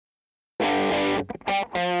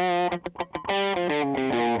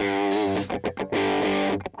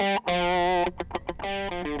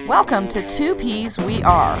Welcome to Two Peas We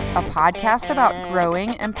Are, a podcast about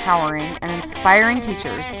growing, empowering, and inspiring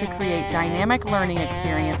teachers to create dynamic learning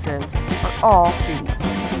experiences for all students.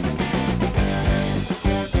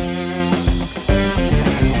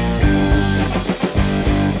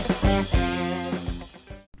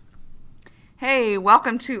 Hey,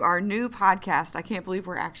 welcome to our new podcast. I can't believe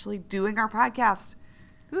we're actually doing our podcast.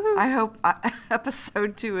 Woo-hoo. I hope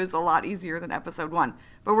episode 2 is a lot easier than episode 1,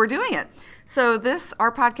 but we're doing it. So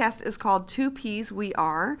our podcast is called Two Peas We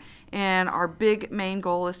Are, and our big main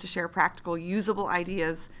goal is to share practical, usable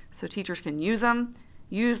ideas so teachers can use them,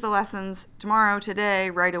 use the lessons tomorrow,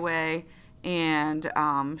 today, right away, and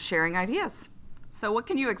sharing ideas. So what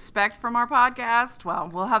can you expect from our podcast? Well,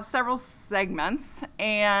 we'll have several segments,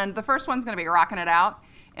 and the first one's going to be Rocking It Out.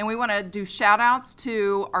 And we want to do shout outs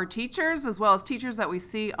to our teachers as well as teachers that we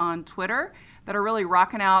see on Twitter that are really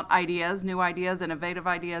rocking out ideas, new ideas, innovative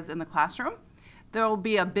ideas in the classroom. There will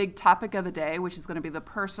be a big topic of the day, which is going to be the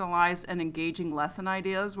personalized and engaging lesson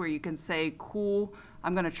ideas where you can say, cool,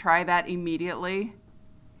 I'm going to try that immediately.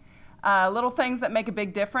 Little things that make a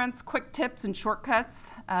big difference, quick tips and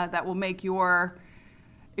shortcuts that will make your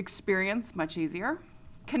experience much easier.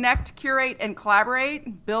 Connect, curate, and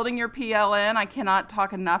collaborate. Building your PLN. I cannot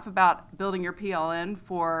talk enough about building your PLN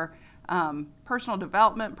for personal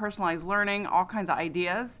development, personalized learning, all kinds of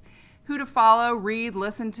ideas. Who to follow, read,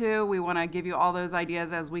 listen to. We want to give you all those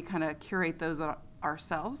ideas as we kind of curate those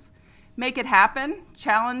ourselves. Make it happen.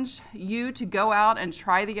 Challenge you to go out and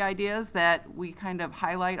try the ideas that we kind of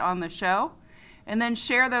highlight on the show. And then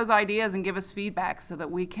share those ideas and give us feedback so that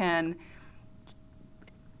we can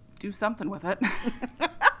do something with it.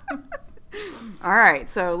 All right,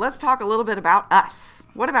 so let's talk a little bit about us.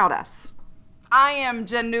 What about us? I am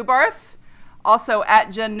Jen Newbarth, also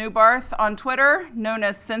at Jen Newbarth on Twitter, known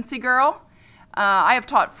as Cincy Girl. I have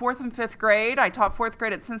taught 4th and 5th grade. I taught 4th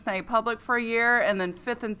grade at Cincinnati Public for a year, and then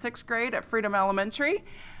 5th and 6th grade at Freedom Elementary.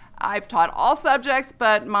 I've taught all subjects,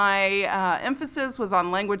 but my emphasis was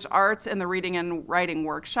on language arts in the reading and writing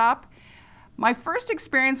workshop. My first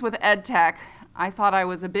experience with EdTech, I thought I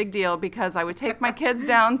was a big deal because I would take my kids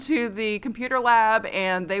down to the computer lab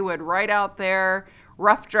and they would write out their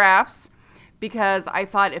rough drafts because I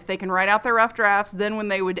thought if they can write out their rough drafts, then when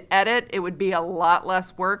they would edit, it would be a lot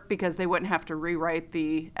less work because they wouldn't have to rewrite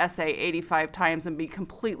the essay 85 times and be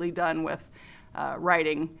completely done with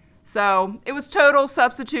writing. So it was total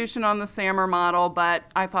substitution on the SAMR model, but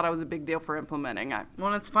I thought I was a big deal for implementing it.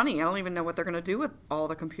 Well, it's funny. I don't even know what they're going to do with all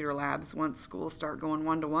the computer labs once schools start going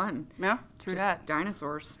one-to-one. Yeah, true that.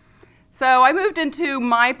 Dinosaurs. So I moved into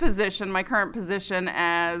my position, my current position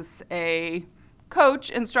as a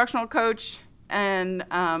coach, instructional coach, and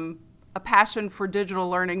a passion for digital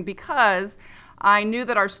learning because I knew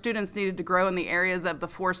that our students needed to grow in the areas of the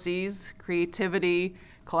 4 C's, creativity,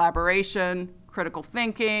 collaboration, critical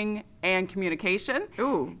thinking, and communication.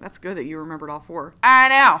 Ooh, that's good that you remembered all 4. I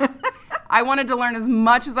know. I wanted to learn as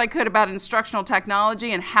much as I could about instructional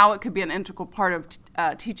technology and how it could be an integral part of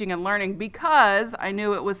teaching and learning because I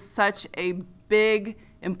knew it was such a big,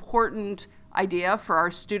 important idea for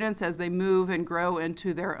our students as they move and grow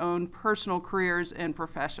into their own personal careers and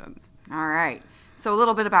professions. All right. So a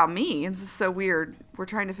little bit about me. This is so weird. We're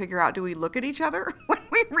trying to figure out, do we look at each other when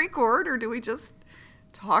we record or do we just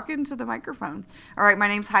talk into the microphone? All right, my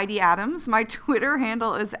name's Heidi Adams. My Twitter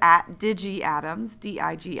handle is @DigiAdams,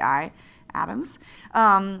 D-I-G-I, Adams.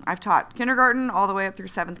 I've taught kindergarten all the way up through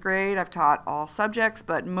 7th grade. I've taught all subjects,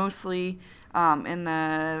 but mostly in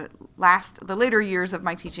the later years of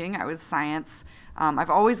my teaching, I was science. I've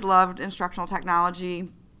always loved instructional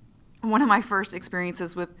technology. One of my first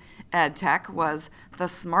experiences with EdTech was the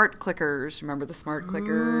smart clickers. Remember the smart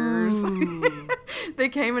clickers? They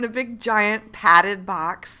came in a big, giant, padded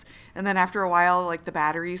box. And then after a while, like the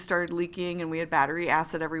batteries started leaking and we had battery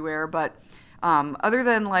acid everywhere. But other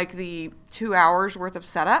than like the 2 hours worth of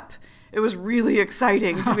setup, it was really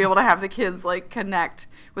exciting to be able to have the kids like connect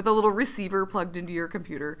with a little receiver plugged into your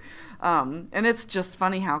computer. And it's just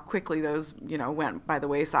funny how quickly those, went by the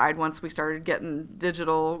wayside once we started getting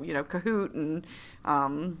digital, Kahoot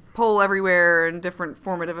and Poll Everywhere and different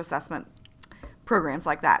formative assessment programs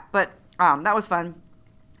like that. But that was fun.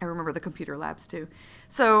 I remember the computer labs too.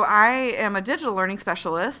 So I am a digital learning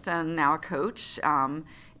specialist and now a coach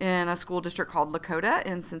in a school district called Lakota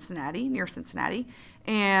in Cincinnati, near Cincinnati.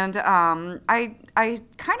 And I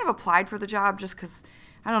kind of applied for the job just because,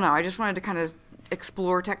 I don't know, I just wanted to kind of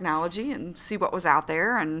explore technology and see what was out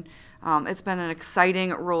there. And it's been an exciting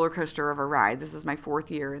roller coaster of a ride. This is my 4th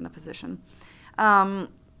year in the position.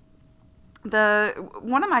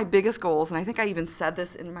 One of my biggest goals, and I think I even said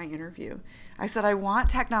this in my interview, I said I want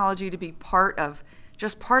technology to be part of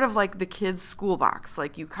like the kids' school box.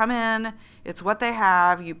 Like you come in, it's what they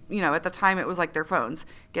have. You know, at the time it was like their phones.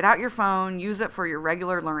 Get out your phone, use it for your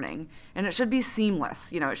regular learning, and it should be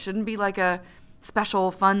seamless. You know, it shouldn't be like a special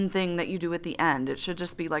fun thing that you do at the end. It should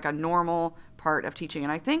just be like a normal part of teaching.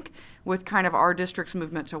 And I think with kind of our district's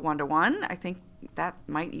movement to one-to-one, I think that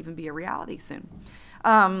might even be a reality soon.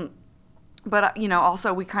 But, you know,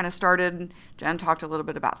 also we kind of started, Jen talked a little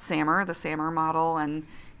bit about SAMR, the SAMR model, and,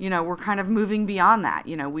 you know, we're kind of moving beyond that.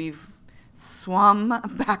 You know, we've swum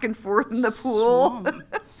back and forth in the pool.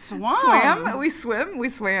 Swam. We swim, we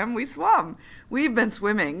swam, we swum. We've been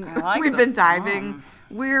swimming. I like We've the been diving. swum.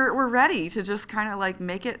 We're ready to just kind of like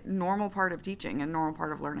make it normal part of teaching and normal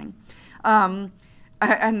part of learning. And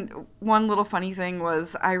one little funny thing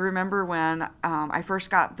was I remember when I first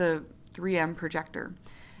got the 3M projector.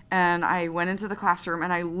 And I went into the classroom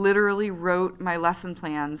and I literally wrote my lesson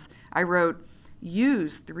plans. I wrote,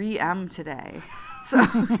 use 3M today. So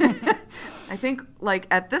I think like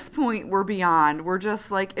at this point we're beyond. We're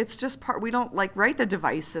just like, it's just part, we don't like write the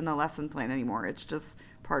device in the lesson plan anymore. It's just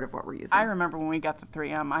part of what we're using. I remember when we got the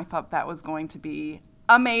 3M, I thought that was going to be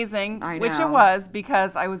amazing, I which it know. was,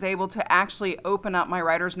 because I was able to actually open up my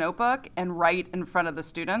writer's notebook and write in front of the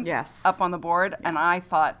students Yes. up on the board. And I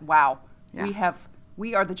thought, wow, Yeah.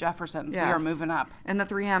 we are the Jeffersons. We are Yes. moving up. And the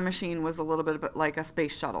 3M machine was a little bit like a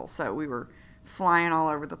space shuttle, so we were flying all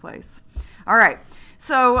over the place. All right,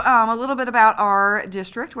 so a little bit about our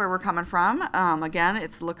district, where we're coming from. Again,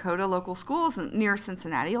 it's Lakota Local Schools near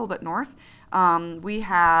Cincinnati, a little bit north. We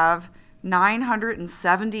have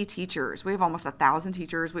 970 teachers. We have almost 1,000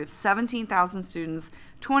 teachers. We have 17,000 students,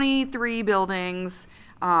 23 buildings.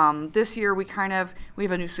 This year we have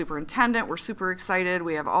a new superintendent. We're super excited.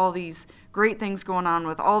 We have all these great things going on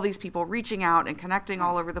with all these people reaching out and connecting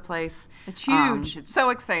all over the place. It's huge. It's so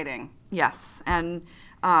exciting. Yes, and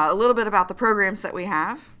a little bit about the programs that we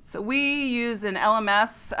have. So we use an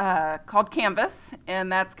LMS called Canvas,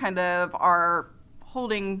 and that's kind of our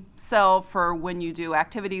holding cell for when you do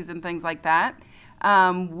activities and things like that.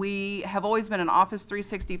 We have always been an Office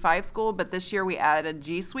 365 school, but this year we added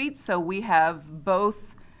G Suite, so we have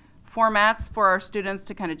both formats for our students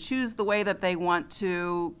to kind of choose the way that they want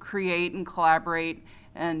to create and collaborate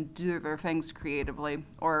and do their things creatively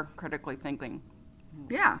or critically thinking.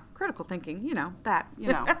 Yeah, critical thinking, you know, that.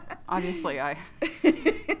 You know, obviously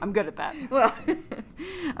I'm good at that. Well,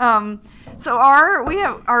 so we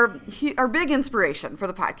have our big inspiration for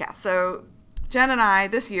the podcast. So Jen and I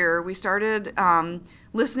this year we started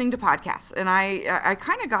listening to podcasts, and I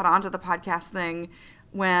kind of got onto the podcast thing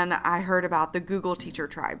when I heard about the Google Teacher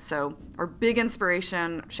Tribe. So our big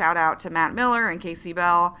inspiration, shout out to Matt Miller and Casey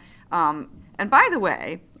Bell. And by the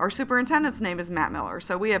way, our superintendent's name is Matt Miller.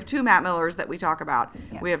 So we have two Matt Millers that we talk about.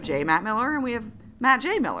 Yes. We have J. Matt Miller and we have Matt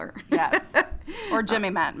J. Miller. Yes. Or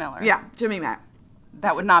Jimmy Matt Miller. Yeah, Jimmy Matt.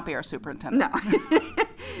 That would not be our superintendent. No.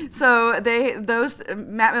 So those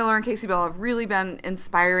Matt Miller and Casey Bell have really been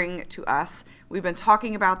inspiring to us. We've been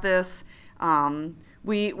talking about this.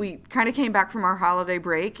 We kind of came back from our holiday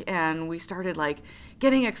break and we started like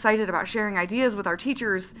getting excited about sharing ideas with our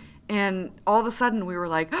teachers. And all of a sudden we were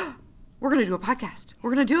like, oh, we're going to do a podcast.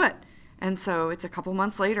 We're going to do it. And so it's a couple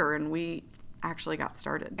months later and we actually got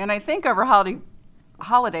started. And I think over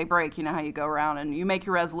holiday break, you know how you go around and you make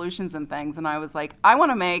your resolutions and things. And I was like, I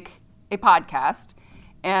want to make a podcast.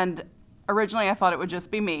 And originally I thought it would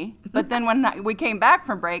just be me. But then when we came back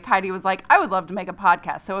from break, Heidi was like, I would love to make a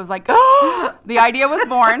podcast. So it was like, the idea was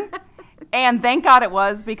born. And thank God it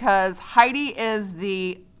was, because Heidi is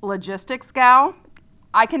the logistics gal.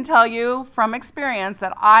 I can tell you from experience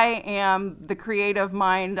that I am the creative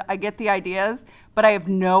mind. I get the ideas, but I have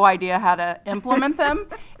no idea how to implement them.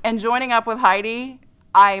 And joining up with Heidi,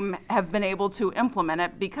 I have been able to implement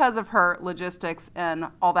it because of her logistics and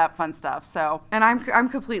all that fun stuff. So, and I'm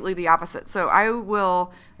completely the opposite. So I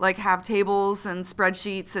will like have tables and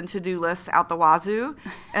spreadsheets and to-do lists out the wazoo,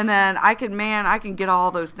 and then I can get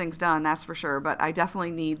all those things done. That's for sure. But I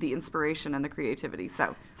definitely need the inspiration and the creativity.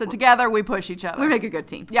 So together we push each other. We make a good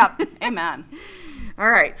team. Yep. Amen.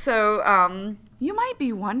 All right. So you might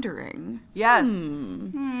be wondering, yes,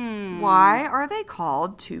 why are they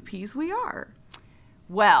called Two Peas We Are?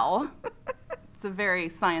 Well, it's a very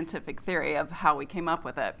scientific theory of how we came up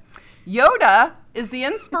with it. Yoda is the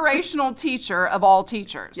inspirational teacher of all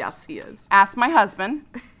teachers. Yes, he is. Ask my husband.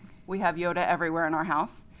 We have Yoda everywhere in our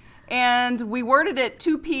house. And we worded it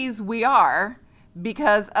Two Peas We Are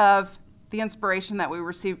because of the inspiration that we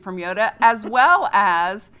received from Yoda, as well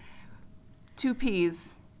as two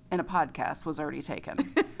peas and a podcast was already taken.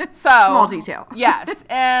 So Small detail. Yes.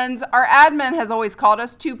 And our admin has always called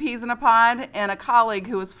us Two Peas in a Pod, and a colleague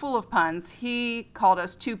who was full of puns, he called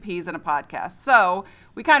us Two Peas in a Podcast. So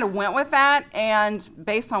we kind of went with that, and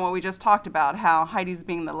based on what we just talked about, how Heidi's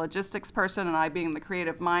being the logistics person and I being the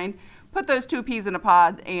creative mind, put those two peas in a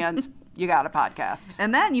pod and you got a podcast.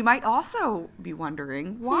 And then you might also be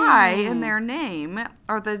wondering why in their name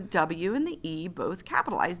are the W and the E both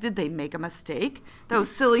capitalized? Did they make a mistake?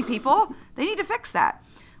 Those silly people, they need to fix that.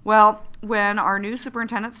 Well, when our new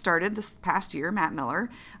superintendent started this past year, Matt Miller,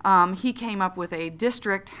 he came up with a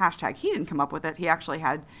district hashtag. He didn't come up with it. He actually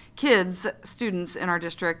had kids, students in our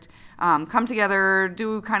district, come together,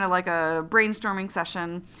 do kind of like a brainstorming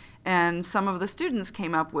session. And some of the students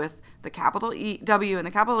came up with the capital E, W and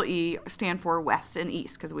the capital E stand for West and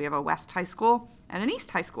East, because we have a West High School and an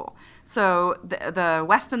East High School. So the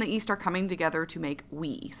West and the East are coming together to make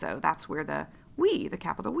we. So that's where the we, the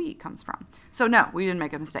capital we, comes from. So no, we didn't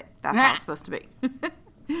make a mistake. That's how it's supposed to be.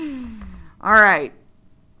 All right.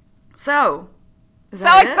 So,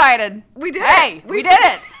 So excited. We did Hey, it. we did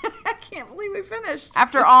it. I can't believe we finished.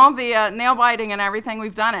 After all the nail biting and everything,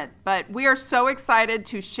 we've done it. But we are so excited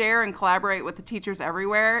to share and collaborate with the teachers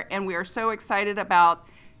everywhere. And we are so excited about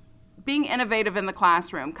being innovative in the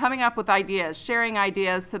classroom, coming up with ideas, sharing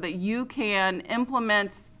ideas so that you can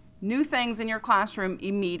implement new things in your classroom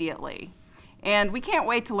immediately. And we can't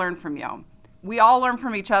wait to learn from you. We all learn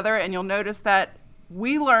from each other, and you'll notice that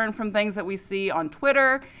we learn from things that we see on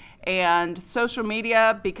Twitter and social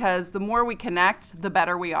media, because the more we connect, the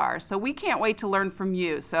better we are. So we can't wait to learn from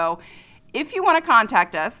you. So if you want to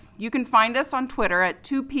contact us, you can find us on Twitter at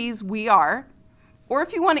 2peasweare. Or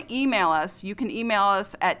if you want to email us, you can email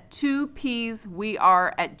us at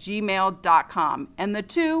 2peasweare@gmail.com. And the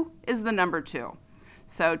 2 is the number 2.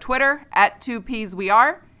 So Twitter at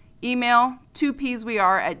 2peasweare, email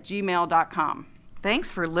 2peasweare@gmail.com.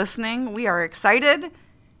 Thanks for listening. We are excited.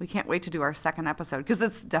 We can't wait to do our second episode because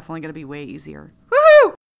it's definitely going to be way easier.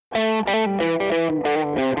 Woohoo!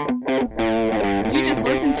 You just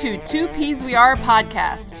listened to 2 Peas We Are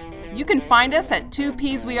podcast. You can find us at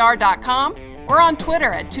 2peasweare.com or on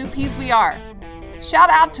Twitter at 2peasweare. Shout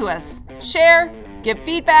out to us, share, give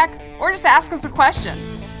feedback, or just ask us a question.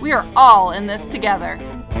 We are all in this together.